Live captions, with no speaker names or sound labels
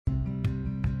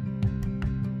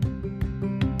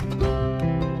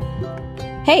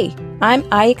Hey, I'm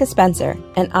Ayaka Spencer,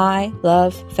 and I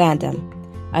love fandom.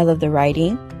 I love the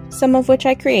writing, some of which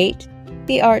I create,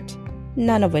 the art,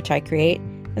 none of which I create,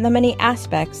 and the many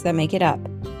aspects that make it up.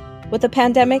 With the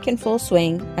pandemic in full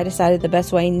swing, I decided the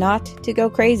best way not to go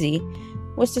crazy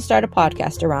was to start a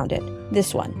podcast around it.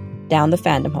 This one, Down the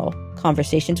Fandom Hole,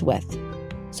 Conversations With.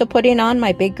 So putting on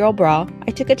my big girl bra,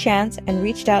 I took a chance and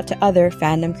reached out to other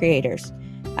fandom creators,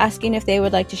 asking if they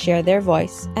would like to share their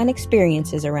voice and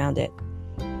experiences around it.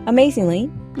 Amazingly,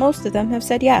 most of them have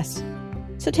said yes.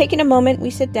 So taking a moment, we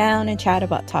sit down and chat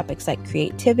about topics like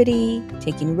creativity,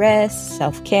 taking risks,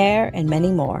 self-care, and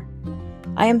many more.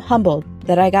 I am humbled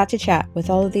that I got to chat with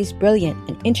all of these brilliant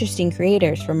and interesting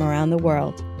creators from around the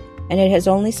world, and it has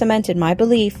only cemented my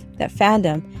belief that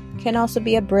fandom can also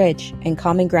be a bridge and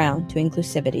common ground to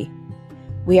inclusivity.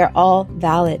 We are all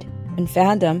valid, and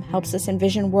fandom helps us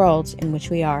envision worlds in which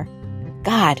we are.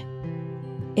 God,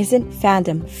 isn't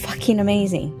fandom fucking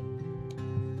amazing?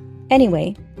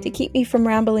 Anyway, to keep me from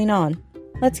rambling on,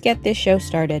 let's get this show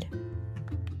started.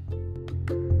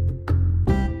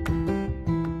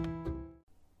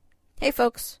 Hey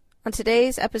folks, on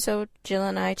today's episode, Jill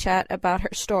and I chat about her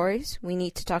stories. We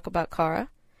need to talk about Kara.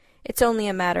 It's Only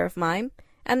a Matter of Mime,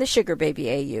 and the Sugar Baby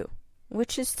AU,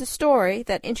 which is the story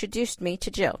that introduced me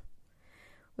to Jill.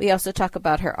 We also talk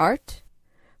about her art,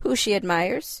 who she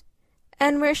admires,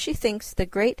 and where she thinks the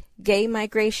great gay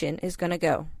migration is going to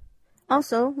go.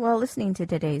 Also, while listening to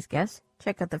today's guest,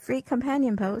 check out the free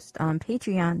companion post on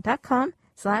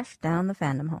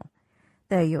patreon.com/downthefandomhole.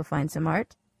 There you'll find some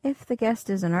art, if the guest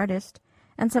is an artist,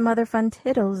 and some other fun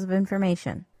tittles of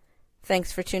information.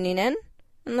 Thanks for tuning in,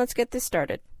 and let's get this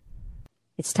started.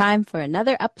 It's time for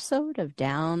another episode of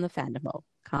Down the Fandom Hole,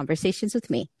 Conversations with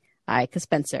me, Ayaka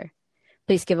Spencer.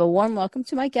 Please give a warm welcome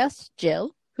to my guest,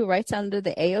 Jill, who writes under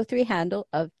the AO3 handle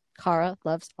of Kara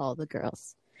Loves All the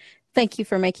Girls. Thank you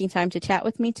for making time to chat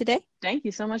with me today. Thank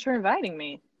you so much for inviting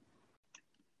me.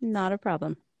 Not a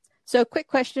problem. So, quick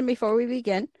question before we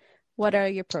begin. What are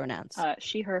your pronouns?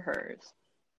 She, her, hers.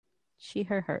 She,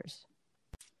 her, hers.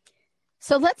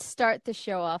 So let's start the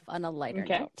show off on a lighter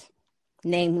note.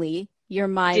 Namely, your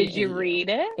mime. Did you read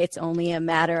it? It's Only a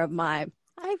Matter of Mime.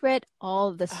 I read all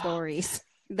of the stories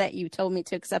that you told me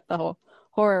to, except the whole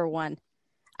horror one.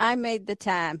 I made the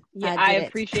time. Yeah, I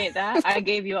appreciate that. I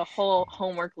gave you a whole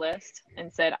homework list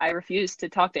and said I refuse to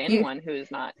talk to anyone who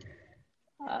is not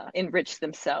enriched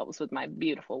themselves with my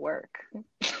beautiful work.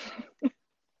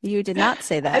 You did not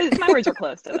say that. My words were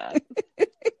close to that.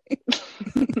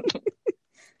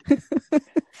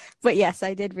 But yes,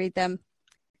 I did read them.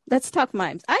 Let's talk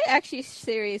mimes. I actually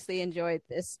seriously enjoyed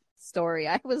this story.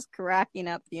 I was cracking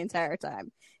up the entire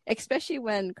time, especially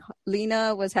when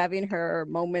Lena was having her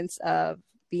moments of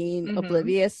being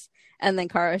oblivious, and then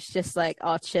Kara's just like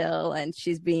all chill and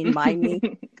she's being mimey.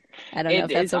 I don't know if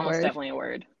that's a word. It's definitely a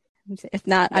word. If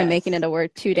not, yes. I'm making it a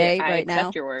word today, right now. I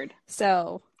accept your word.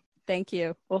 So, thank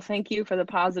you. Well, thank you for the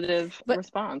positive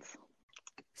response.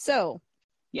 So,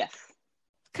 yes.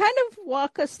 Kind of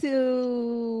walk us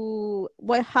through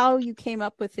how you came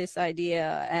up with this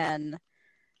idea and,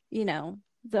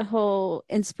 the whole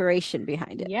inspiration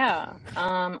behind it. Yeah.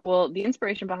 Well, the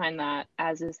inspiration behind that,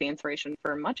 as is the inspiration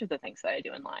for much of the things that I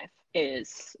do in life,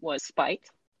 was spite.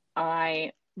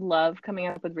 I love coming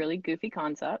up with really goofy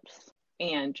concepts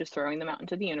and just throwing them out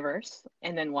into the universe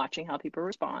and then watching how people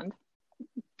respond.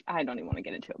 I don't even want to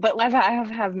get into it, but I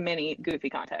have many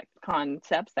goofy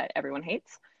concepts that everyone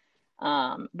hates.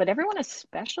 But everyone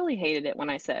especially hated it when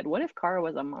I said, what if Kara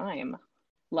was a mime?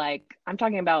 Like, I'm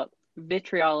talking about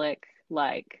vitriolic,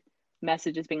 like,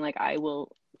 messages being like, I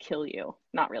will kill you.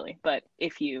 Not really, but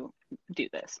if you do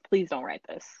this, please don't write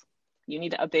this. You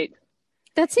need to update.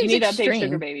 That seems extreme. You need to update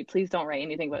Sugar Baby. Please don't write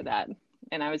anything but that.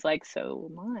 And I was like, so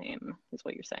mime is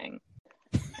what you're saying.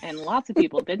 And lots of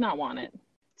people did not want it.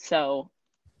 So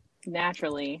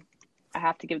naturally, I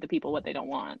have to give the people what they don't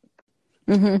want.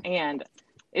 Mm-hmm. And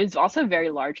it's also very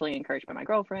largely encouraged by my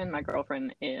girlfriend. My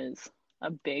girlfriend is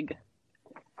a big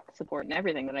support in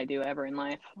everything that I do ever in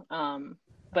life.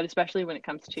 But especially when it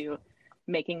comes to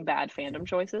making bad fandom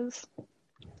choices,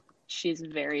 she's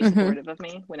very supportive of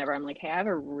me. Whenever I'm like, hey, I have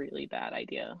a really bad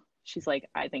idea, she's like,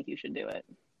 I think you should do it.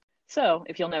 So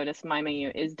if you'll notice, my menu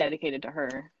is dedicated to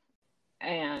her.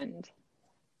 And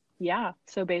yeah,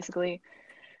 so basically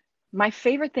my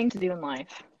favorite thing to do in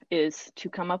life is to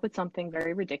come up with something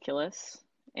very ridiculous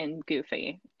and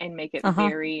goofy and make it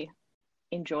very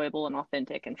enjoyable and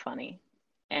authentic and funny.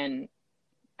 And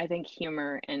I think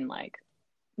humor and like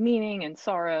meaning and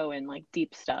sorrow and like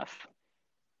deep stuff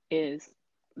is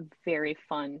very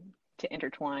fun to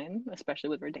intertwine, especially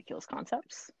with ridiculous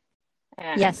concepts.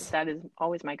 And yes, that is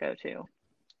always my go-to.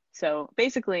 So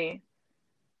basically,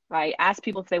 I asked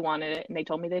people if they wanted it, and they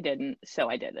told me they didn't, so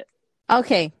I did it.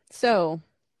 Okay, so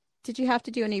did you have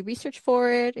to do any research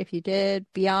for it? If you did,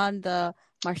 beyond the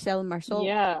Marcel and Marceau,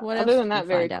 Yeah, what other else than did you that,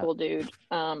 very find out? cool dude.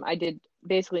 I did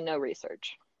basically no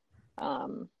research,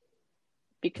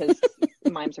 because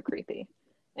mimes are creepy,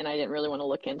 and I didn't really want to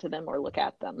look into them or look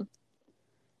at them.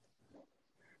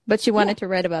 But you Yeah, wanted to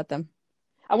write about them.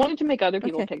 I wanted to make other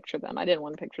people Okay. picture them. I didn't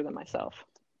want to picture them myself.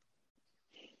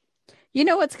 You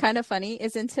know what's kind of funny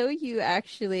is until you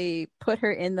actually put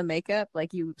her in the makeup,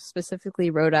 like you specifically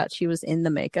wrote out she was in the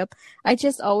makeup, I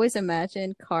just always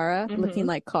imagined Kara looking Hmm.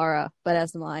 like Kara, but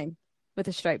as mine with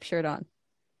a striped shirt on.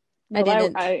 I Well,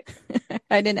 didn't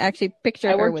I didn't actually picture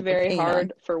I her worked with the very paint on.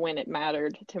 hard for when it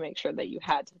mattered to make sure that you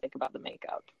had to think about the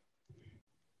makeup.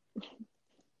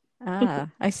 Ah,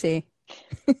 I see.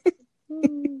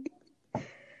 Mm,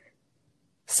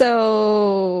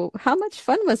 So, how much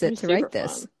fun was it it was to super write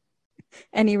this? fun.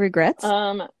 Any regrets?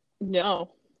 No,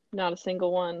 not a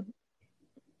single one.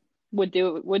 Would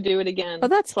do it Oh, again.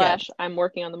 that's good. Slash, I'm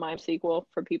working on the mime sequel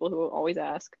for people who always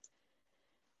ask.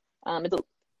 It's a,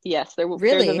 yes, there's a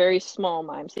Really? very small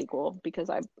mime sequel because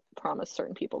I promised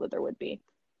certain people that there would be.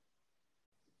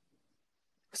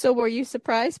 So, were you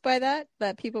surprised by that?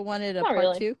 That people wanted a Not part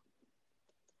really. two?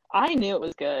 I knew it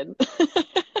was good.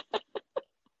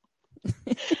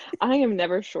 I am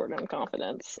never short on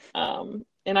confidence. And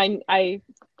I knew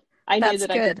That's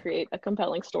that I could good. create a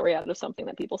compelling story out of something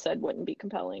that people said wouldn't be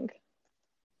compelling.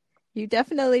 You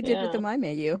definitely did with the Yeah. My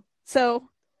Menu. So,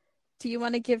 do you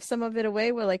want to give some of it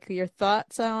away? Well, like your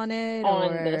thoughts on it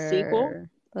On the sequel, or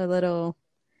a little, um,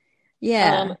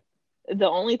 yeah. the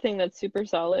only thing that's super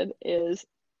solid is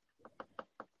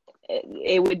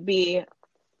it would be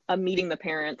a meeting the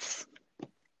parents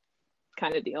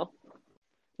kind of deal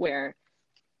where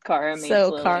Kara meets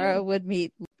So Kara Lillian. would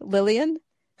meet Lillian.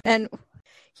 And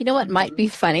you know what might Hmm. be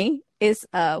funny is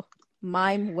a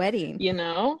mime wedding. You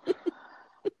know,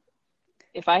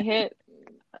 if I hit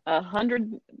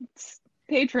 100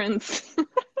 patrons,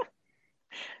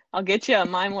 I'll get you a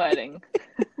mime wedding.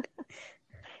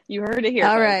 You heard it here,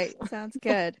 All folks. right, sounds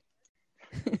good.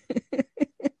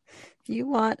 If you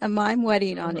want a mime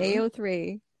wedding on Hmm.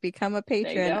 AO3, become a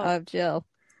There you patron go. of Jill.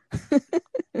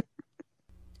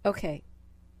 Okay,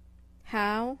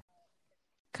 how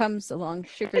comes along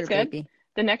Sugar It's good. Baby?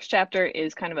 The next chapter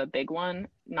is kind of a big one,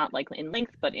 not like in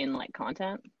length, but in like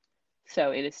content.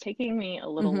 So it is taking me a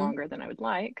little Mm-hmm. longer than I would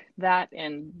like. That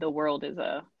and the world is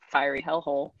a fiery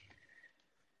hellhole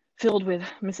filled with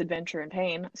misadventure and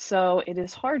pain. So it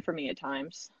is hard for me at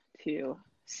times to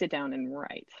sit down and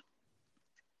write.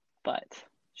 But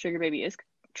Sugar Baby is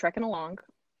trekking along.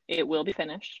 It will be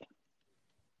finished.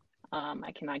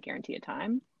 I cannot guarantee a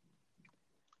time,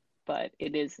 but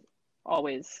it is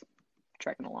always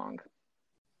trekking along.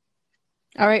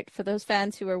 All right, for those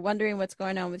fans who are wondering what's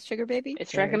going on with Sugar Baby,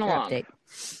 It's trekking there's your along. update.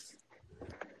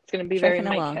 It's going to be very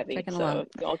Trekking mic along, heavy, trekking along.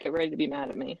 so y'all get ready to be mad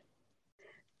at me.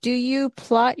 Do you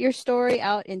plot your story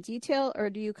out in detail, or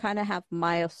do you kind of have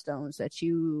milestones that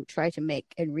you try to make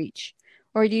and reach?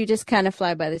 Or do you just kind of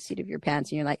fly by the seat of your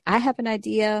pants and you're like, I have an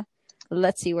idea,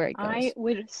 let's see where it I goes?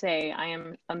 would say I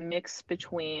am a mix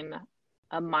between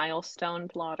a milestone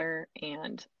plotter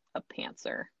and a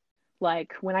pantser.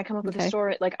 Like when I come up with a Okay.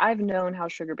 story, like I've known how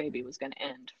Sugar Baby was going to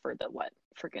end for the what,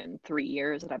 freaking 3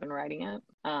 years that I've been writing it.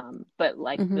 But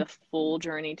like Mm-hmm. the full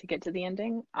journey to get to the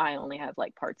ending, I only have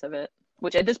like parts of it,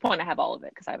 which at this point I have all of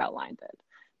it because I've outlined it.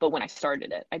 But when I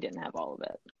started it, I didn't have all of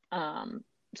it.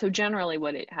 So generally,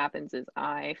 what it happens is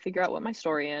I figure out what my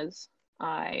story is.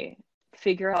 I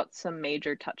figure out some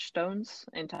major touchstones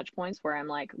and touch points where I'm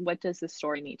like, what does this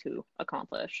story need to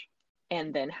accomplish?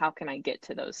 And then how can I get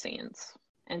to those scenes?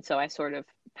 And so I sort of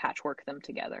patchwork them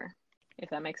together, if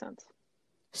that makes sense.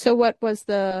 So what's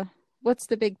the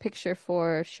big picture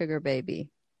for Sugar Baby?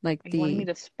 Like Are you wanting me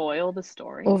the to spoil the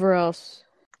story? overall,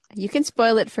 you can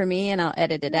spoil it for me and I'll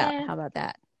edit it out. Nah, How about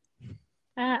that?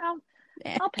 I'll,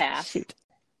 Eh, I'll pass. shoot.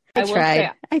 I I will say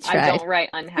tried. I I tried. don't write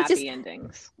I just, unhappy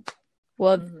endings.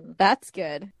 well, Hmm. that's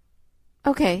good.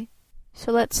 Okay.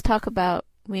 So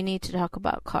we need to talk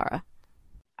about Kara.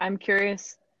 I'm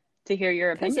curious to hear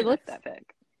your Because opinion of that fic.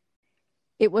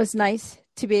 it was nice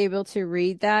to be able to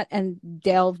read that and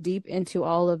delve deep into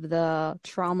all of the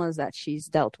traumas that she's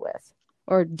dealt with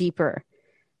or deeper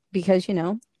because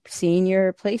seeing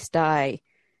your place die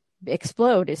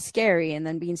explode is scary, and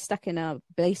then being stuck in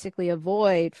basically a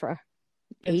void for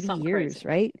It's 80 something years, crazy.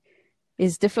 right,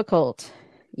 is difficult.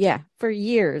 Yeah, for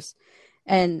years,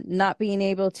 and not being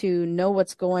able to know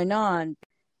what's going on,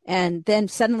 and then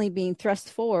suddenly being thrust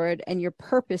forward and your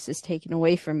purpose is taken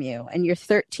away from you, and you're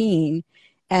 13,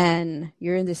 and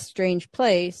you're in this strange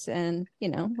place, and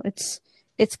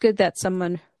it's good that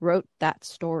someone wrote that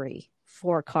story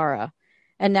for Kara.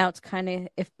 And now it's kind of,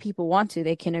 if people want to,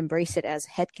 they can embrace it as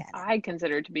headcanon. I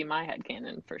consider it to be my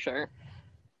headcanon for sure.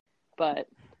 But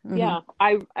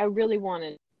Mm-hmm. I really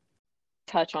wanted to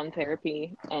touch on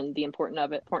therapy and the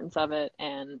importance of it,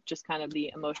 and just kind of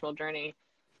the emotional journey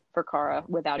for Kara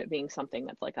without it being something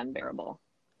that's like unbearable,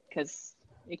 because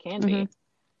it can be.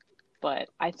 But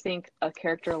I think a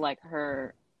character like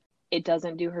her, it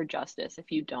doesn't do her justice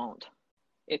if you don't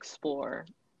explore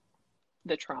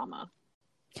the trauma.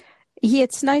 Yeah,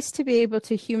 it's nice to be able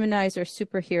to humanize our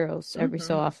superheroes every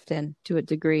so often to a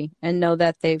degree, and know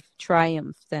that they've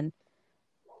triumphed, and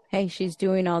hey, she's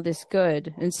doing all this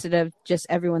good, instead of just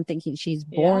everyone thinking she's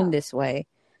born this way.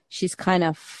 She's kind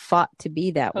of fought to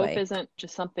be that way. Hope isn't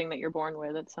just something that you're born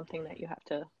with, it's something that you have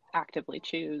to actively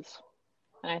choose.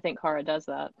 And I think Kara does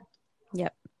that.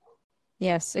 Yep.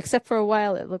 Yes, except for a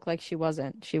while it looked like she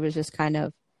wasn't. She was just kind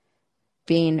of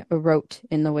being rote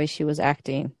in the way she was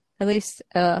acting. At least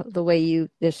the way you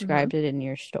described it in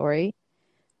your story.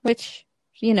 Which,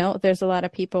 there's a lot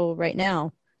of people right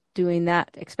now doing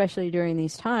that, especially during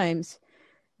these times,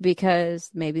 because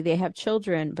maybe they have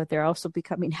children, but they're also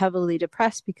becoming heavily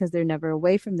depressed because they're never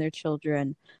away from their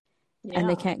children, and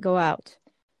they can't go out,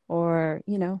 or,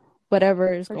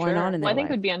 whatever is going on in their life. I think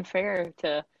it would be unfair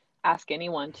to ask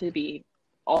anyone to be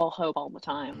all hope all the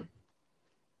time.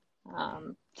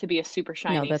 To be a super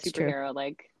shiny superhero. True.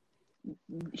 Like,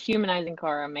 humanizing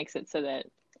Kara makes it so that,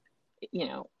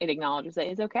 it acknowledges that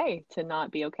it's okay to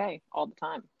not be okay all the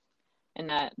time. And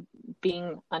that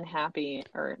being unhappy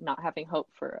or not having hope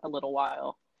for a little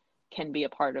while can be a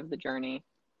part of the journey.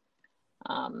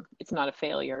 It's not a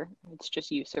failure. It's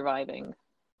just you surviving.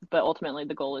 But ultimately,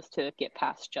 the goal is to get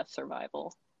past just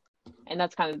survival. And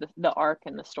that's kind of the arc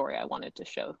and the story I wanted to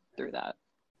show through that.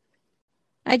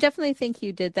 I definitely think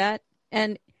you did that.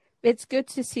 And it's good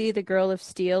to see the Girl of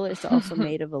Steel is also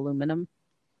made of aluminum.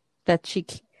 That she,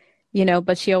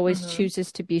 but she always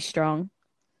chooses to be strong.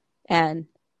 And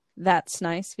that's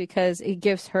nice, because it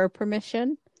gives her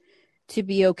permission to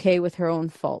be okay with her own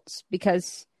faults.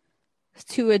 Because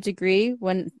to a degree,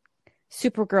 when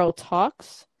Supergirl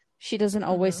talks, she doesn't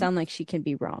always sound like she can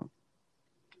be wrong.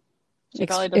 She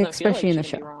probably doesn't feel like she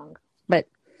can be wrong. But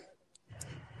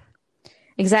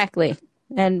exactly.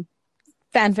 And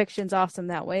fan fiction's awesome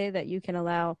that way, that you can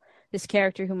allow this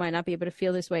character who might not be able to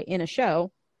feel this way in a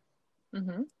show,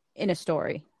 in a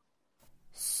story.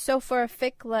 So for a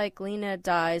fic like Lena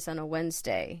Dies on a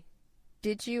Wednesday,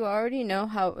 did you already know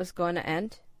how it was going to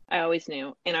end? I always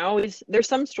knew. And there's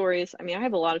some stories, I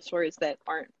have a lot of stories that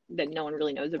no one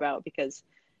really knows about, because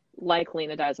like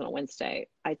Lena Dies on a Wednesday,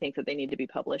 I think that they need to be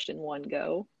published in one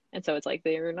go. And so it's like,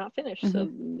 they're not finished, so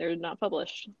they're not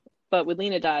published. But with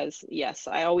Lena Dies, yes,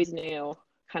 I always knew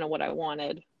kind of what I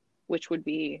wanted, which would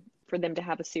be for them to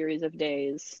have a series of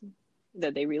days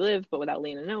that they relive, but without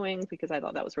Lena knowing, because I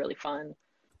thought that was really fun.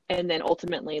 And then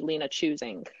ultimately Lena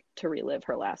choosing to relive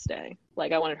her last day.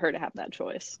 Like, I wanted her to have that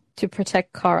choice. To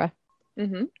protect Kara.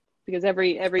 Because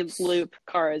every loop,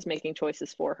 Kara is making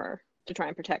choices for her to try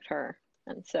and protect her.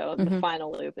 And so the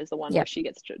final loop is the one where she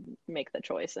gets to make the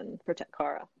choice and protect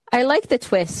Kara. I like the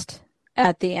twist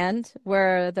at the end,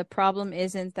 where the problem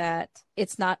isn't that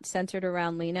it's not centered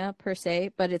around Lena per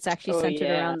se, but it's actually centered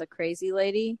around the crazy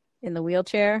lady in the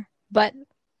wheelchair. But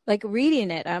like,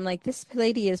 reading it, I'm like, this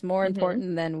lady is more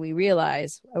important than we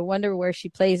realize. I wonder where she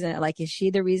plays in it. Like, is she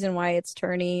the reason why it's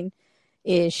turning?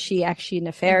 Is she actually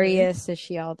nefarious? Is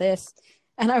she all this?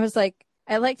 And I was like,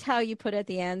 I liked how you put at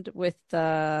the end with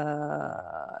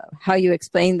how you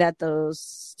explained that those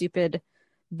stupid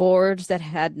boards that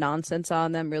had nonsense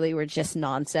on them really were just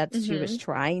nonsense. She was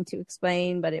trying to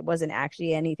explain, but it wasn't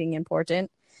actually anything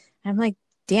important. I'm like,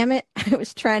 damn it. I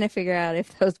was trying to figure out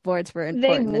if those boards were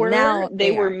important.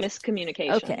 They were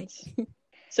miscommunications. Okay.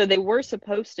 So they were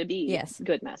supposed to be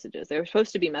good messages. They were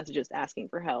supposed to be messages asking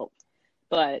for help.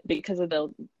 But because of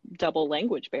the double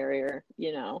language barrier,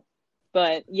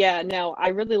 But yeah, no, I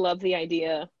really love the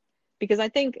idea, because I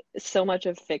think so much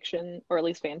of fiction, or at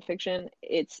least fan fiction,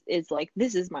 it's like,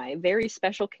 this is my very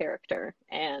special character,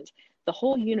 and the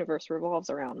whole universe revolves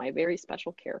around my very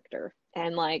special character.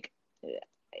 And like,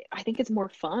 I think it's more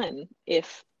fun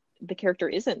if the character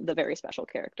isn't the very special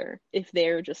character, if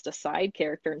they're just a side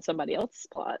character in somebody else's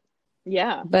plot.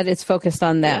 Yeah. But it's focused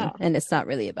on them, and it's not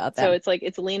really about them. So it's like,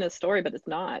 it's Lena's story, but it's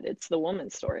not. It's the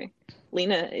woman's story.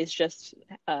 Lena is just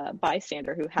a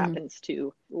bystander who happens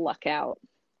to luck out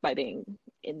by being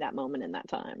in that moment in that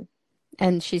time.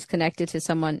 And she's connected to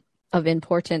someone of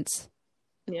importance,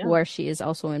 where she is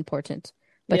also important.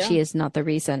 but Yeah. she is not the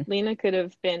reason. Lena could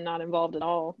have been not involved at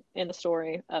all in the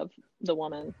story of the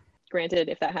woman. Granted,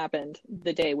 if that happened,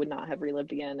 the day would not have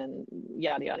relived again and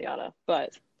yada, yada, yada.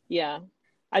 But yeah,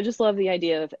 I just love the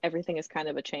idea of everything is kind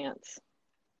of a chance.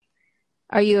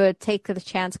 Are you a take the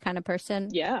chance kind of person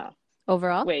Yeah.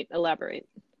 overall? Wait, elaborate.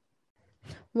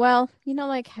 Well, you know,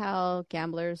 like how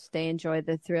gamblers, they enjoy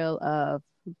the thrill of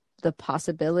the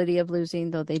possibility of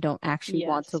losing, though they don't actually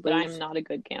want Yes, to but lose. I'm not a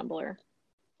good gambler.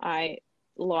 I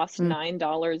lost Mm.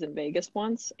 $9 in Vegas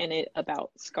once, and it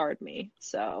about scarred me.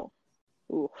 So,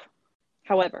 oof.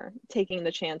 However, taking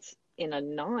the chance in a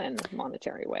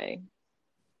non-monetary way,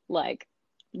 like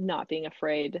not being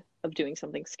afraid of doing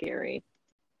something scary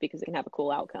because it can have a cool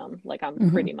outcome. Like I'm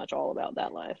Mhm. pretty much all about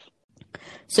that life.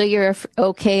 So you're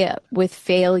okay with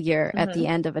failure at the Mhm.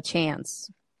 end of a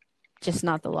chance, just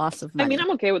not the loss of I mean, money.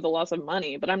 I'm okay with the loss of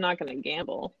money, but I'm not going to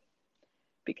gamble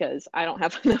because I don't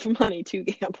have enough money to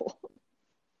gamble.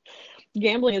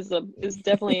 Gambling is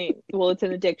definitely, well, it's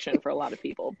an addiction for a lot of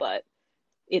people, but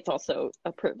it's also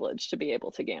a privilege to be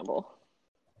able to gamble.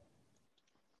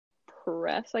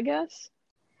 Press, I guess.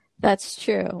 That's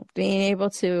true. Being able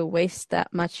to waste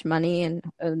that much money in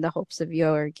the hopes of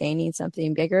you're gaining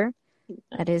something bigger,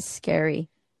 that is scary.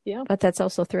 Yeah. But that's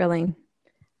also thrilling.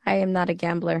 I am not a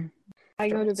gambler. I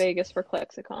go to Vegas for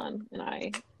Clexicon and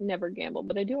I never gamble,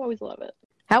 but I do always love it.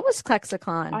 How was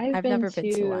Clexicon? I've been never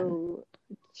been to one. to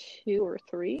 2 or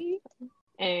 3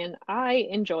 and I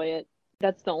enjoy it.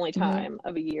 That's the only Mhm. time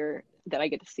of a year that I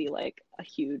get to see like a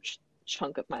huge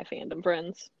chunk of my fandom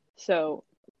friends. So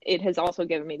it has also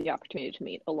given me the opportunity to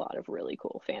meet a lot of really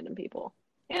cool fandom people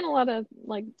and a lot of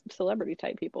like celebrity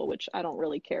type people, which I don't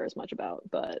really care as much about,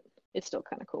 but it's still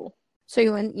kind of cool.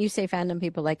 So when you say fandom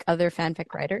people, like other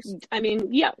fanfic writers I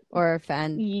mean, yeah, or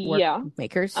fan work yeah.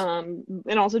 makers? And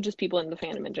also just people in the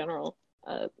fandom in general,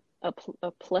 a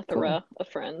plethora of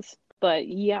friends. But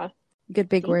yeah, Good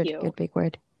big thank word. you. Good big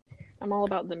word. I'm all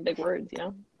about them big words, you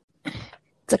know?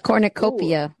 It's a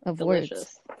cornucopia Ooh, of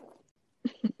delicious.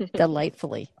 words.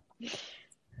 Delightfully.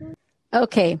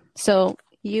 Okay, so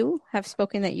you have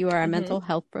spoken that you are a Mhm. mental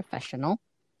health professional.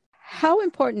 How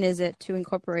important is it to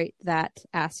incorporate that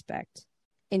aspect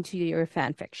into your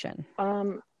fan fiction?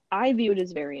 I view it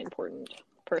as very important,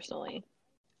 personally.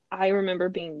 I remember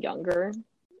being younger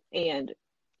and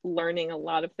learning a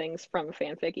lot of things from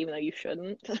fanfic, even though you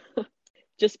shouldn't,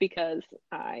 just because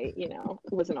I,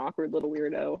 was an awkward little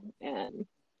weirdo and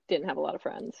didn't have a lot of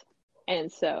friends.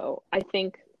 And so I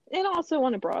think, and also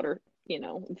on a broader,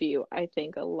 view, I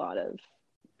think a lot of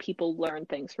people learn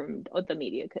things from the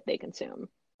media they consume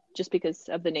just because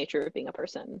of the nature of being a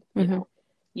person. Mhm.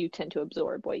 You tend to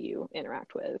absorb what you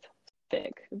interact with.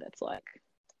 Fic that's like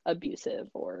abusive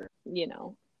or,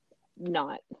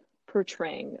 not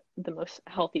portraying the most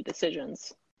healthy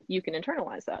decisions, you can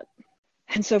internalize that.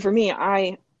 And so for me,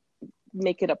 I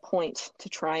make it a point to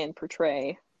try and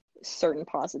portray certain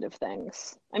positive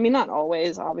things. I mean, not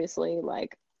always, obviously.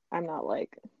 Like, I'm not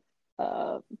like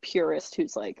a purist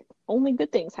who's like, only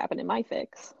good things happen in my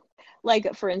fics.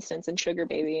 Like, for instance, in Sugar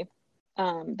Baby,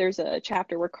 there's a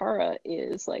chapter where Kara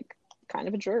is like kind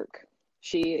of a jerk.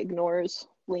 She ignores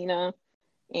Lena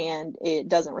and it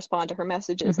doesn't respond to her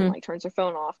messages and like turns her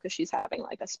phone off because she's having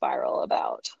like a spiral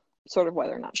about sort of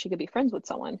whether or not she could be friends with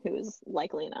someone who is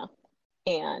like Lena.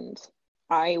 And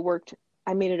I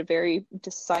made it a very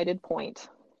decided point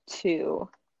to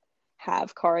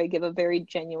have Kara give a very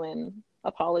genuine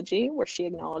apology where she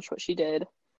acknowledged what she did,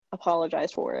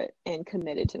 apologized for it, and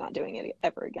committed to not doing it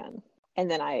ever again.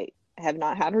 And then I have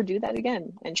not had her do that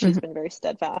again, and she's been very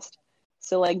steadfast.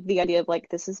 So like the idea of like,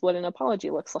 this is what an apology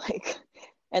looks like.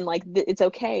 And like, it's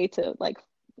okay to like,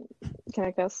 can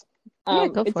I guess? Yeah,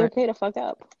 go it's for it. okay to fuck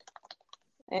up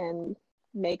and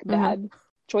make bad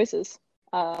choices.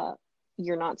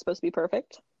 You're not supposed to be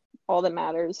perfect. All that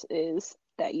matters is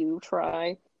that you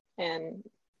try and,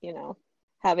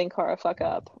 having Kara fuck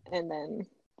up and then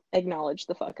acknowledge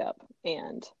the fuck up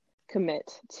and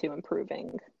commit to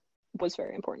improving was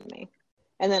very important to me.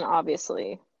 And then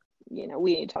obviously, we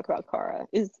need to talk about Kara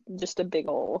is just a big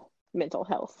ol' mental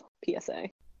health PSA.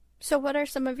 So what are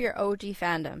some of your OG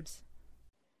fandoms?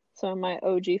 So my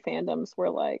OG fandoms were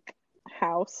like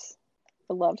House.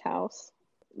 I loved House.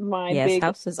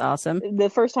 House is awesome. The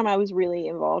first time I was really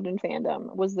involved in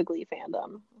fandom was the Glee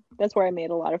fandom. That's where I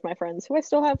made a lot of my friends who I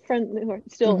still have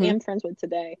am friends with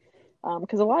today.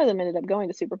 Because a lot of them ended up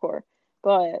going to Supercore.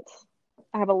 But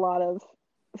I have a lot of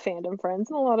fandom friends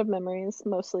and a lot of memories,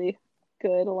 mostly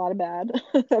good, a lot of bad,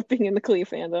 of being in the Glee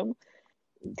fandom.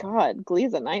 God, Glee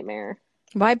is a nightmare.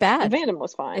 Why bad? The fandom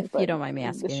was fine, if but you don't mind me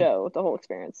asking. The show, the whole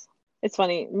experience. It's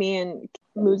funny, me and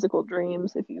Musical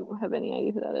Dreams, if you have any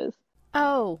idea who that is.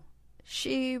 Oh,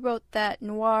 she wrote that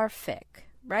noir fic,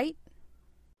 right?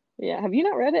 Yeah, have you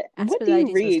not read it? What do you Asperides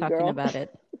was read, talking girl? about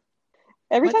it.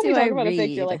 Every What time do you I talk about a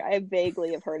fic, you're like, read? I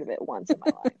vaguely have heard of it once in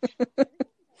my life.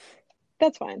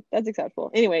 That's fine. That's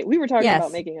acceptable. Anyway, we were talking about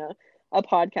Yes. making a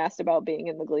podcast about being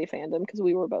in the Glee fandom because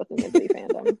we were both in the Glee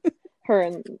fandom. Her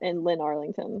and Lynn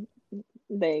Arlington,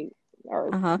 they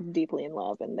are deeply in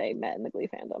love and they met in the Glee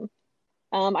fandom.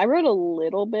 I wrote a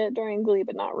little bit during Glee,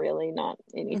 but not really, not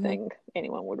anything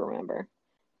anyone would remember.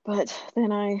 But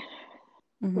then I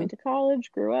went to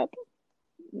college, grew up,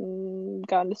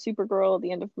 got into Supergirl at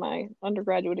the end of my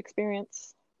undergraduate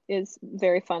experience. Is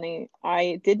very funny.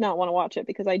 I did not want to watch it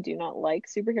because I do not like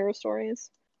superhero stories,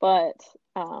 but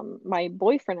my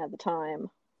boyfriend at the time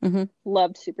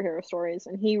loved superhero stories,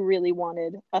 and he really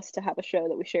wanted us to have a show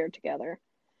that we shared together.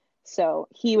 So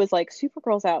he was like,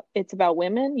 Supergirl's out. It's about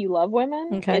women. You love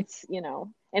women. Okay. It's,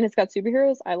 and it's got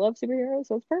superheroes. I love superheroes,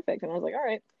 so it's perfect. And I was like, all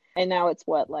right. And now it's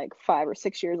like 5 or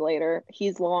 6 years later.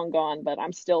 He's long gone, but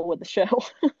I'm still with the show.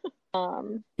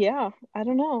 Yeah, I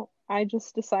don't know. I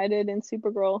just decided in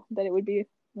Supergirl that it would be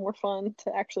more fun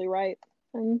to actually write.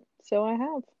 And so I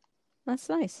have. That's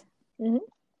nice.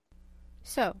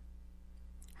 So,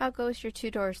 how goes your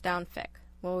Two Doors Down fic?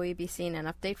 Will we be seeing an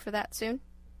update for that soon?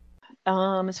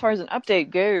 As far as an update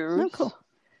goes, cool.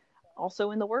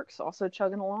 Also in the works, also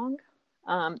chugging along.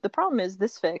 The problem is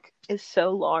this fic is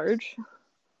so large.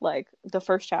 Like the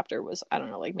first chapter was, I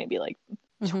don't know, like maybe like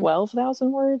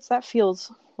 12,000 words. That feels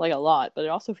like a lot, but it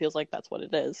also feels like that's what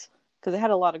it is because it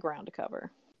had a lot of ground to cover.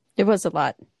 It was a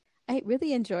lot. I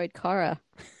really enjoyed Kara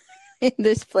in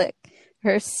this flick.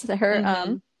 Her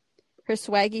swaggy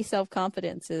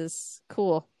self-confidence is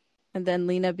cool. And then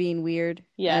Lena being weird.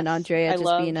 Yes, and Andrea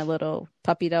being a little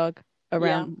puppy dog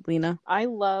around Lena. I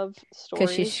love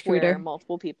stories where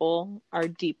multiple people are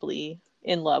deeply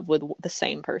in love with the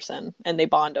same person and they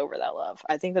bond over that love.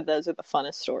 I think that those are the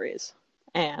funnest stories.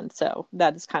 And so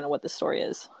that is kind of what the story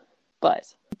is. But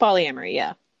polyamory,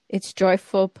 yeah. It's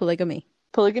joyful polygamy.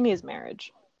 Polygamy is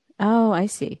marriage. Oh, I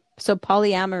see. So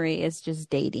polyamory is just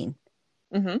dating.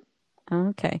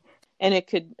 Okay.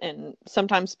 And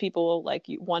sometimes people, like,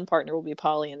 one partner will be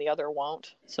poly and the other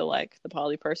won't. So, like, the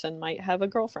poly person might have a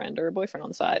girlfriend or a boyfriend on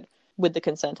the side with the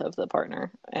consent of the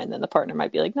partner. And then the partner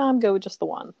might be like, no, I'm good with just the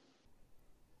one.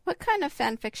 What kind of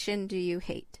fan fiction do you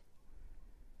hate?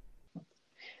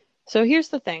 So here's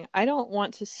the thing. I don't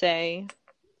want to say,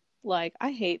 like,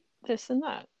 I hate this and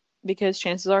that. Because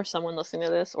chances are someone listening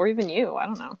to this, or even you, I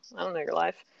don't know your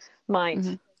life, might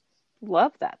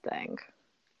love that thing.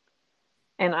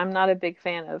 And I'm not a big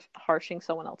fan of harshing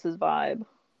someone else's vibe.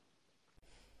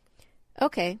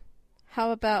 Okay.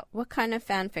 How about what kind of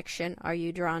fan fiction are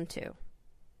you drawn to?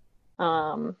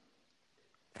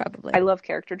 Probably. I love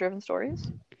character-driven stories.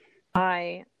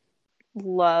 I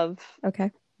love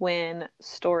when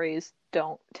stories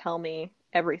don't tell me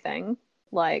everything.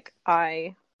 Like,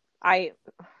 I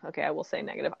will say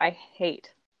negative. I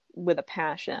hate with a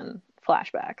passion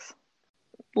flashbacks.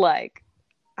 Like,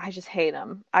 I just hate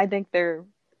them. I think they're...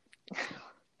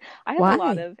 I have a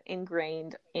lot of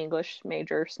ingrained English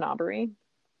major snobbery.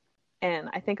 And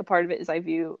I think a part of it is I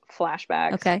view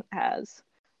flashbacks as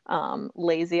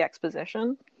lazy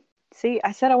exposition. See,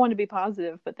 I said I wanted to be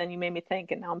positive, but then you made me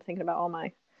think, and now I'm thinking about all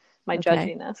my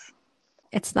judginess.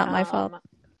 It's not my fault.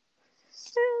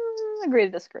 Agree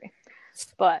to disagree.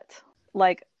 But,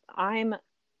 like, I'm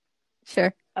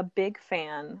a big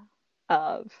fan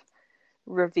of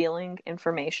revealing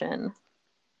information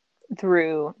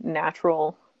through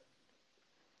natural,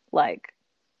 like,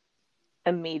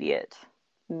 immediate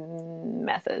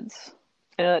methods.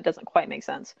 I know that doesn't quite make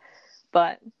sense,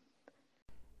 but...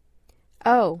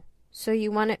 Oh, so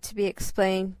you want it to be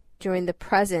explained during the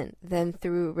present than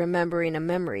through remembering a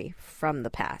memory from the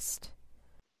past?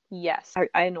 Yes.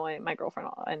 I annoy my girlfriend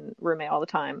and roommate all the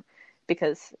time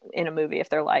because in a movie, if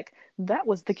they're like, that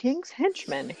was the king's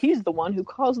henchman, he's the one who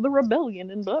caused the rebellion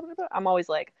and blah, blah, blah. I'm always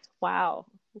like, wow,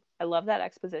 I love that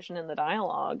exposition in the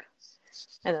dialogue.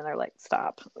 And then they're like,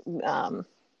 stop. And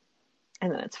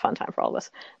then it's fun time for all of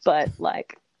us. But,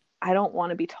 like, I don't want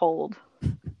to be told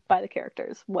by the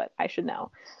characters what I should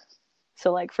know.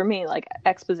 So, like, for me, like,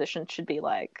 exposition should be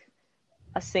like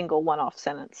a single one-off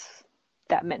sentence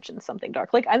that mentions something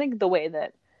dark. Like, I think the way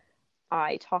that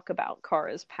I talk about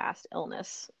Kara's past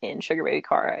illness in Sugar Baby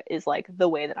Kara is like the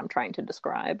way that I'm trying to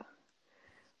describe,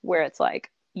 where it's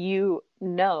like, you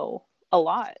know a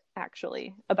lot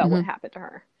actually about what happened to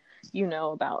her. You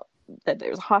know about that there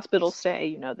was a hospital stay,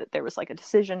 you know that there was like a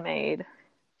decision made,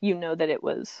 you know that it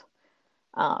was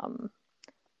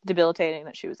debilitating,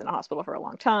 that she was in a hospital for a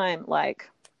long time. Like,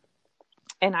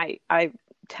 and I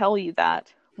tell you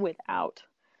that without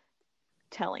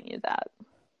telling you that.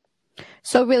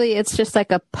 So really, it's just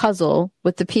like a puzzle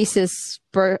with the pieces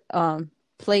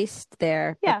placed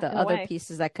there, Yeah, but the in a other way.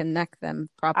 pieces that connect them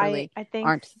properly I think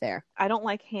aren't there. I don't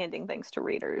like handing things to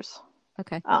readers.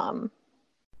 Okay. Um,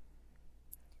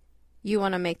 You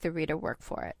want to make the reader work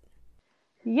for it.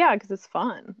 yeah, because it's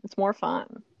fun. It's more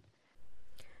fun.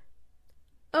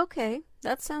 Okay,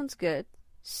 that sounds good.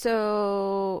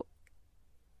 So,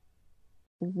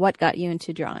 what got you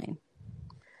into drawing?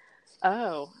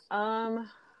 Oh,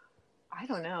 I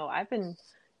don't know. I've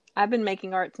been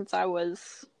making art since I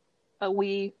was a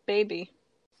wee baby.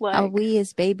 A Like, wee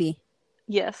is baby.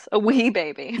 yes, a wee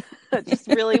baby. Just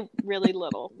really, really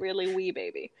little, really wee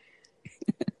baby.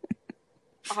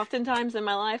 Oftentimes in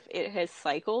my life, it has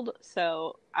cycled.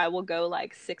 So I will go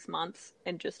like 6 months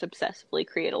and just obsessively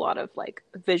create a lot of like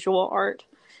visual art.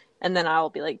 And then I'll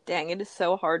be like, dang, it is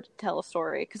so hard to tell a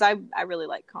story. Because I really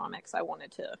like comics. I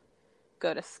wanted to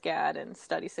go to SCAD and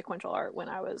study sequential art when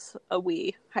I was a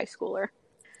wee high schooler.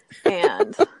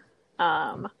 And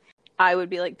I would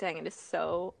be like, dang, it is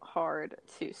so hard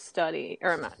to study,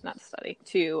 or not study,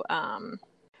 to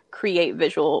create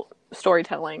visual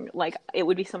storytelling. Like, it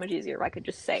would be so much easier if I could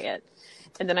just say it.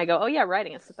 And then I go, oh yeah,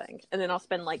 writing is the thing. And then I'll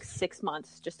spend like 6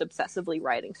 months just obsessively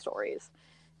writing stories.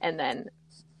 And then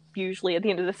usually at the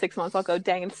end of the 6 months, I'll go,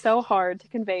 dang, it's so hard to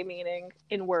convey meaning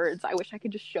in words. I wish I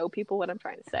could just show people what I'm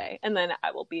trying to say. And then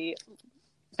I will be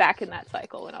back in that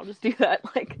cycle, and I'll just do that.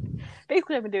 Like,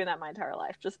 basically, I've been doing that my entire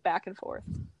life, just back and forth.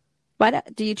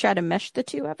 Do you try to mesh the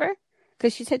two ever?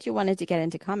 Because you said you wanted to get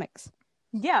into comics.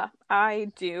 Yeah,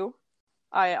 I do.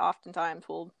 I oftentimes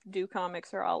will do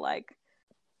comics, or I'll like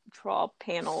draw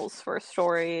panels for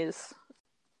stories.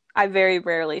 I very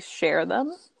rarely share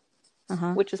them,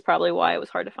 which is probably why it was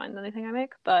hard to find anything I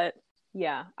make. But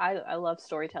yeah, I love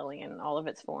storytelling in all of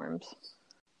its forms.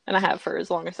 And I have for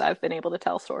as long as I've been able to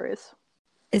tell stories.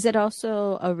 Is it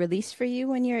also a release for you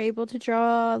when you're able to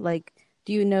draw? Like,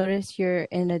 do you notice you're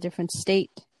in a different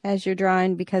state as you're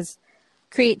drawing? Because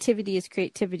creativity is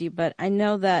creativity, but I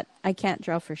know that I can't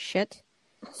draw for shit.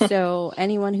 So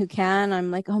anyone who can,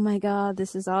 I'm like, oh my God,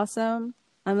 this is awesome.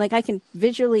 I'm like, I can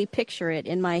visually picture it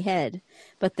in my head,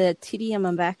 but the tedium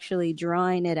of actually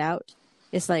drawing it out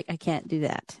is like, I can't do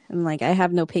that. I'm like, I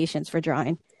have no patience for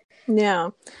drawing.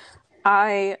 Yeah.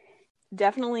 I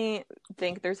definitely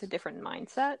think there's a different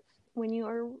mindset when you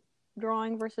are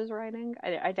drawing versus writing.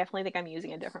 I definitely think I'm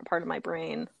using a different part of my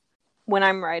brain. When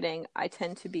I'm writing, I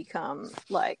tend to become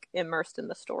like immersed in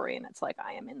the story, and it's like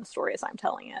I am in the story as I'm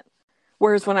telling it.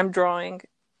 Whereas when I'm drawing,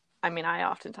 I mean, I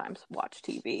oftentimes watch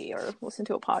TV or listen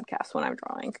to a podcast when I'm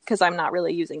drawing because I'm not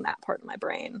really using that part of my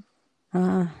brain.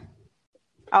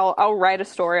 I'll write a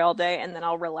story all day, and then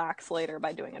I'll relax later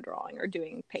by doing a drawing or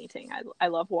doing painting. I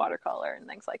love watercolor and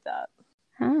things like that.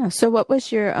 So what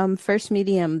was your first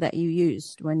medium that you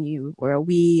used when you were a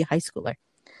wee high schooler?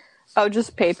 Oh,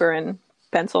 just paper and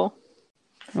pencil.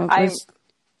 I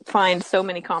find so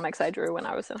many comics I drew when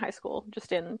I was in high school,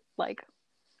 just in like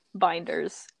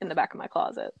binders in the back of my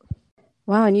closet.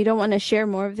 Wow, and you don't want to share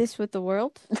more of this with the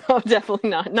world? No, definitely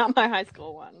not. Not my high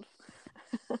school ones.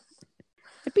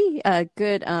 It'd be a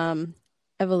good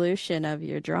evolution of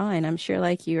your drawing. I'm sure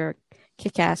like you're a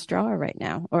kick-ass drawer right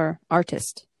now, or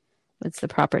artist. What's the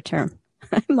proper term?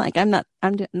 I'm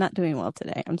not doing well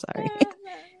today. I'm sorry.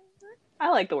 I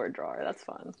like the word drawer. That's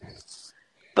fun.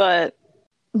 But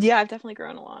yeah, I've definitely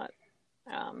grown a lot.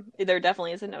 There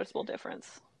definitely is a noticeable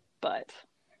difference, but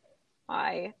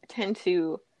I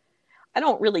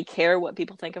don't really care what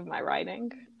people think of my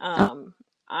writing.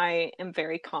 I am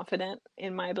very confident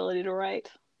in my ability to write,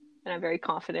 and I'm very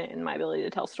confident in my ability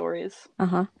to tell stories.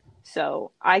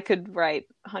 So I could write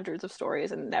hundreds of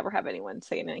stories and never have anyone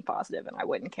say anything positive, and I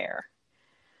wouldn't care.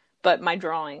 But my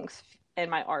drawings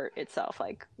and my art itself,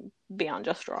 like beyond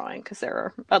just drawing, because there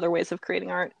are other ways of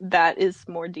creating art, that is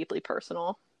more deeply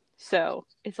personal. So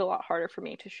it's a lot harder for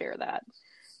me to share that,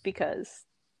 because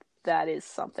that is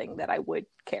something that I would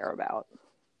care about.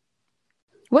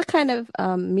 What kind of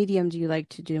medium do you like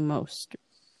to do most?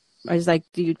 Or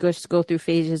do you just go through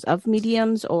phases of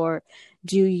mediums, or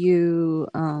do you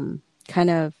kind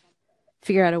of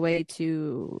figure out a way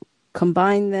to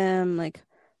combine them? Like,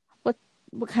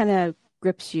 what kind of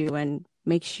grips you and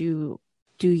makes you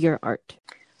do your art?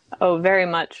 Oh, very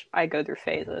much. I go through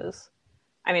phases.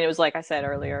 I mean, it was like I said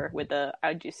earlier,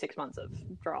 I'd do 6 months of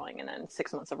drawing and then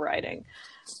 6 months of writing.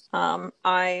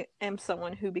 I am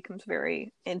someone who becomes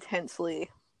very intensely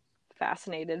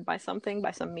fascinated by something, by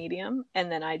some medium,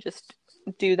 and then I just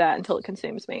do that until it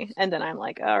consumes me. And then I'm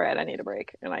like, all right, I need a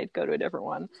break. And I go to a different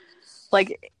one.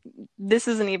 Like, this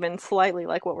isn't even slightly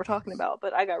like what we're talking about,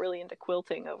 but I got really into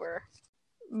quilting over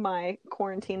my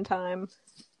quarantine time,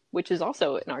 which is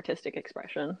also an artistic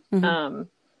expression. Mm-hmm.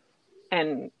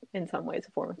 And in some ways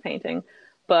a form of painting.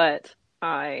 But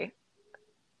I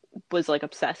was like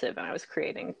obsessive and I was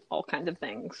creating all kinds of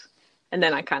things. And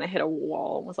then I kind of hit a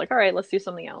wall and was like, all right, let's do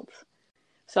something else.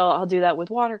 So I'll do that with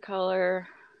watercolor,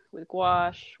 with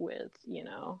gouache, with,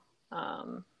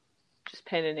 just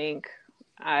pen and ink.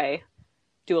 I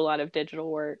do a lot of digital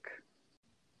work.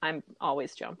 I'm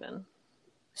always jumping.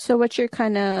 So what's your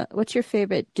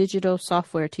favorite digital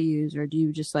software to use, or do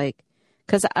you just like,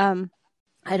 because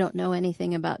I don't know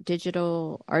anything about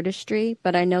digital artistry,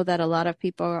 but I know that a lot of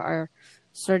people are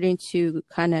starting to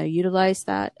kind of utilize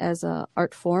that as a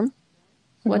art form.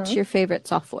 What's your favorite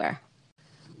software?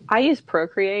 I use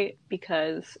Procreate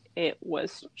because it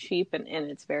was cheap and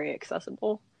it's very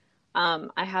accessible.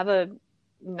 I have a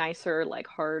nicer, like,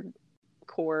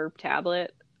 hardcore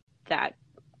tablet that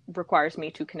requires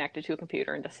me to connect it to a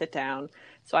computer and to sit down.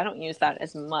 So I don't use that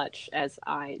as much as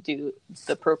I do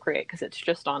the Procreate because it's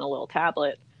just on a little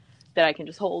tablet that I can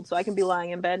just hold. So I can be lying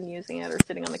in bed and using it, or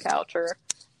sitting on the couch, or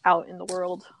out in the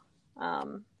world.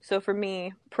 So for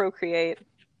me, Procreate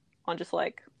on just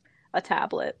like a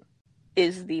tablet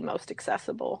is the most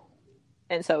accessible.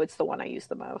 And so it's the one I use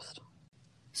the most.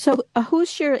 So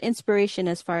who's your inspiration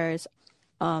as far as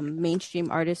mainstream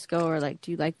artists go? Or like,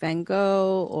 do you like Van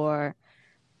Gogh or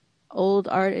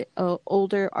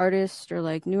older artists, or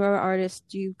like newer artists?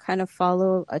 Do you kind of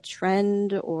follow a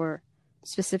trend or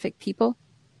specific people?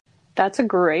 That's a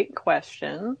great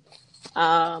question.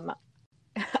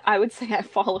 I would say I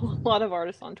follow a lot of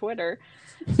artists on Twitter,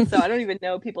 so I don't even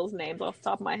know people's names off the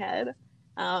top of my head,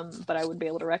 but I would be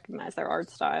able to recognize their art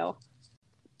style.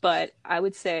 But I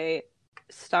would say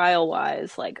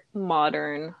style-wise, like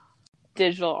modern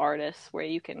digital artists where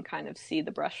you can kind of see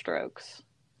the brushstrokes.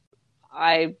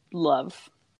 I love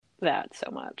that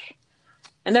so much.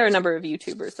 And there are a number of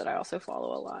YouTubers that I also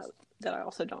follow a lot that I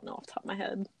also don't know off the top of my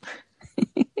head.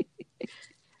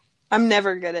 I'm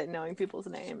never good at knowing people's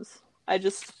names. I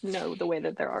just know the way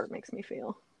that their art makes me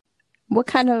feel. What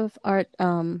kind of art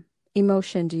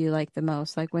emotion do you like the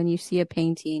most? Like when you see a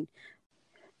painting?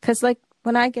 Because like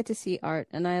when I get to see art,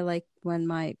 and I like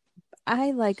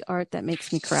art that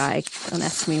makes me cry. Don't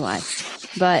ask me why.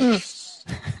 But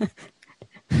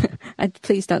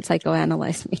please don't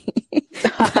psychoanalyze me.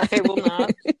 I will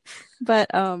not.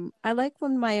 But I like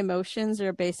when my emotions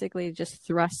are basically just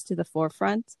thrust to the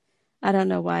forefront. I don't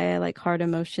know why I like hard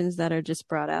emotions that are just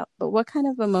brought out. But what kind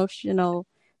of emotional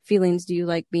feelings do you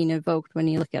like being evoked when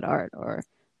you look at art, or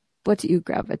what do you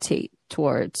gravitate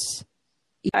towards?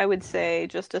 I would say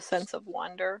just a sense of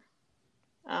wonder,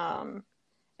 and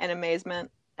amazement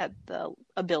at the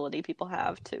ability people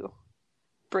have to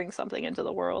bring something into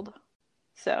the world.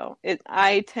 So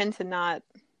I tend to not,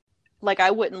 like, I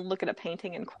wouldn't look at a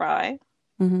painting and cry,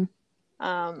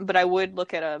 but I would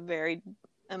look at a very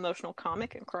emotional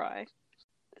comic and cry,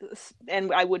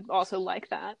 and I would also like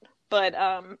that. But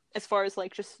as far as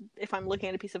like just if I'm looking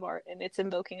at a piece of art and it's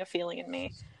invoking a feeling in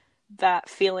me, that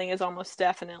feeling is almost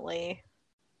definitely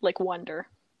like wonder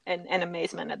and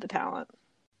amazement at the talent.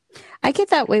 I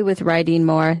get that way with writing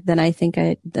more than I think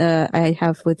I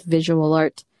have with visual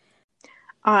art.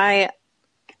 I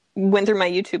went through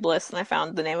my YouTube list and I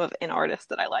found the name of an artist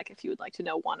that I like. If you would like to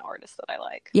know one artist that I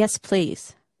like. Yes,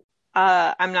 please.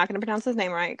 I'm not going to pronounce his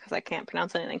name right because I can't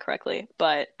pronounce anything correctly,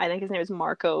 but I think his name is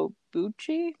Marco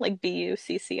Bucci, like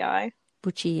Bucci.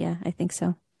 Bucci, yeah, I think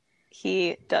so.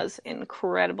 He does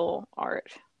incredible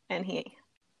art, and he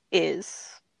is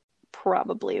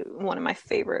probably one of my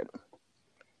favorite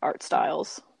art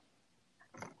styles.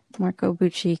 Marco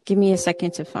Bucci. Give me a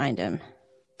second to find him.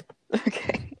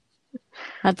 Okay.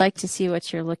 I'd like to see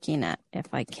what you're looking at if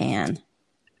I can.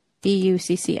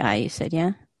 Bucci, you said,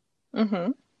 yeah?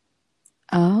 Mm-hmm.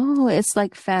 Oh, it's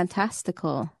like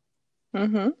fantastical.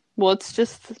 Mm-hmm. Well, it's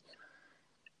just,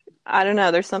 I don't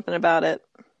know. There's something about it.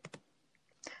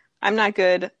 I'm not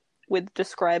good with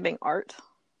describing art.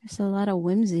 There's a lot of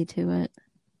whimsy to it.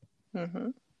 Mm-hmm.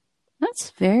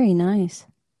 That's very nice.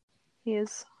 He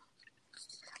is.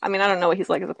 I mean, I don't know what he's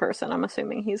like as a person. I'm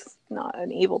assuming he's not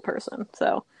an evil person.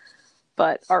 So,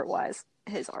 but art-wise,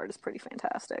 his art is pretty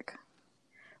fantastic.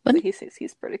 But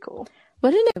he's pretty cool.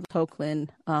 What an Hoagland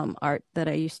art that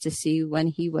I used to see when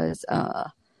he was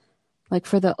like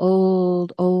for the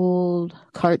old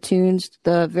cartoons,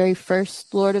 the very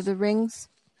first Lord of the Rings,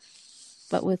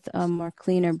 but with more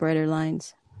cleaner, brighter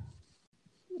lines.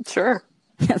 Sure.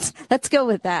 Let's go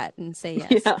with that and say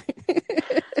yes. Yeah.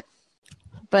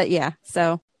 But yeah,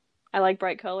 so. I like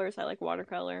bright colors. I like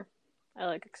watercolor. I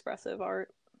like expressive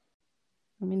art.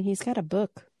 I mean, he's got a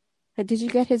book. Did you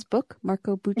get his book,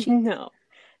 Marco Bucci?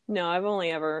 No, I've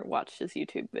only ever watched his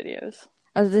YouTube videos.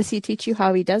 Oh, does he teach you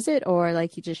how he does it, or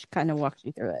like he just kind of walks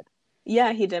you through it?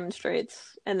 Yeah, he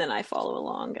demonstrates, and then I follow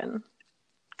along, and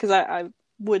because I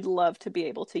would love to be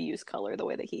able to use color the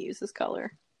way that he uses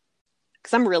color,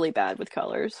 because I'm really bad with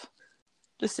colors,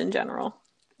 just in general.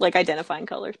 Like identifying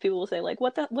colors, people will say like,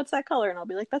 what's that color? And I'll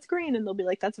be like, that's green. And they'll be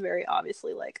like, that's very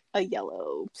obviously like a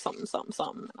yellow something something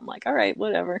something. And I'm like, all right,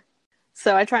 whatever.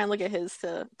 So I try and look at his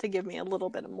to give me a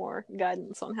little bit of more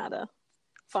guidance on how to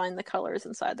find the colors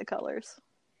inside the colors.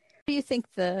 Where do you think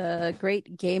the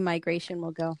Great Gay Migration will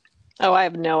go? Oh, I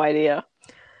have no idea.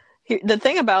 The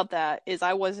thing about that is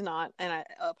I was not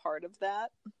a part of that.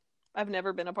 I've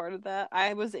never been a part of that.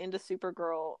 I was into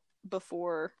Supergirl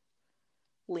before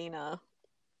Lena.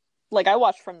 Like, I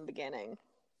watched from the beginning.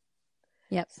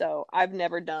 Yep. So I've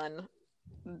never done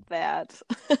that.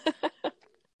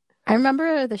 I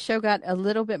remember the show got a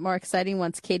little bit more exciting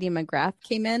once Katie McGrath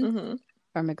came in,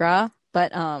 or McGrath,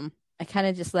 but I kind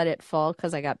of just let it fall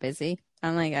because I got busy.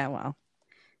 I'm like, oh, well.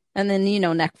 And then,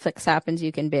 Netflix happens,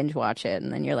 you can binge watch it, and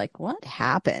then you're like, what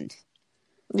happened?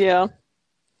 Yeah.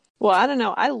 Well, I don't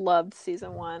know. I loved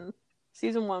season 1.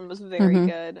 Season 1 was very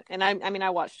good. And I mean,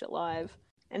 I watched it live.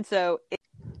 And so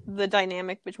the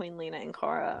dynamic between Lena and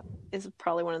Kara is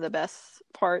probably one of the best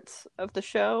parts of the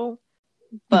show,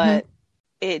 but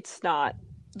it's not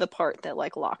the part that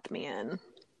like locked me in.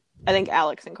 I think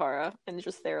Alex and Kara and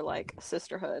just their like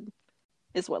sisterhood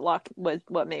is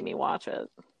what made me watch it.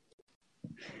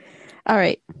 All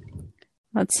right.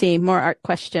 Let's see. More art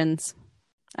questions.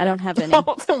 I don't have any.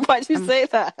 Why'd you say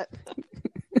that?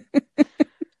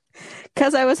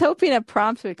 Because I was hoping a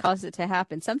prompt would cause it to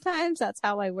happen. Sometimes that's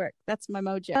how I work. That's my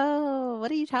mojo. Oh,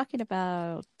 what are you talking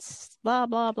about? Blah,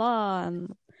 blah, blah.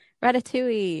 And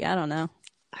Ratatouille. I don't know.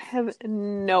 I have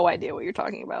no idea what you're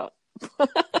talking about.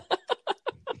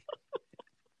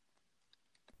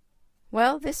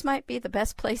 Well, this might be the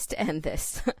best place to end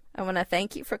this. I want to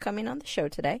thank you for coming on the show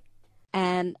today.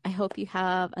 And I hope you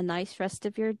have a nice rest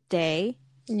of your day.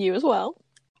 You as well.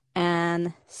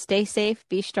 And stay safe,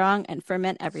 be strong, and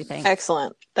ferment everything.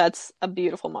 Excellent. That's a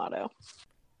beautiful motto.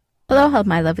 Aloha,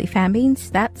 my lovely fan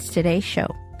beans. That's today's show.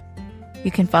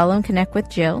 You can follow and connect with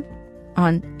Jill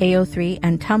on AO3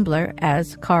 and Tumblr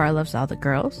as Kara Loves All the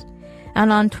Girls,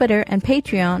 and on Twitter and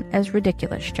Patreon as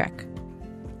Ridiculous Trek.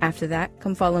 After that,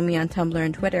 come follow me on Tumblr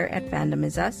and Twitter at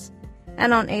FandomIsUs,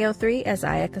 and on AO3 as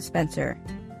Ayaka Spencer.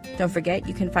 Don't forget,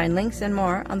 you can find links and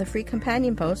more on the free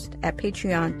companion post at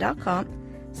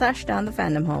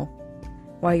patreon.com/downthefandomhole.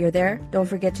 While you're there, don't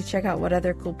forget to check out what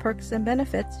other cool perks and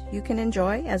benefits you can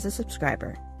enjoy as a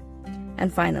subscriber.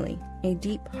 And finally, a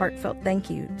deep, heartfelt thank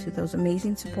you to those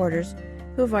amazing supporters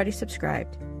who have already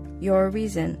subscribed. You're a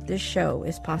reason this show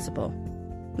is possible.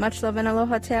 Much love and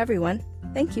aloha to everyone.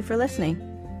 Thank you for listening.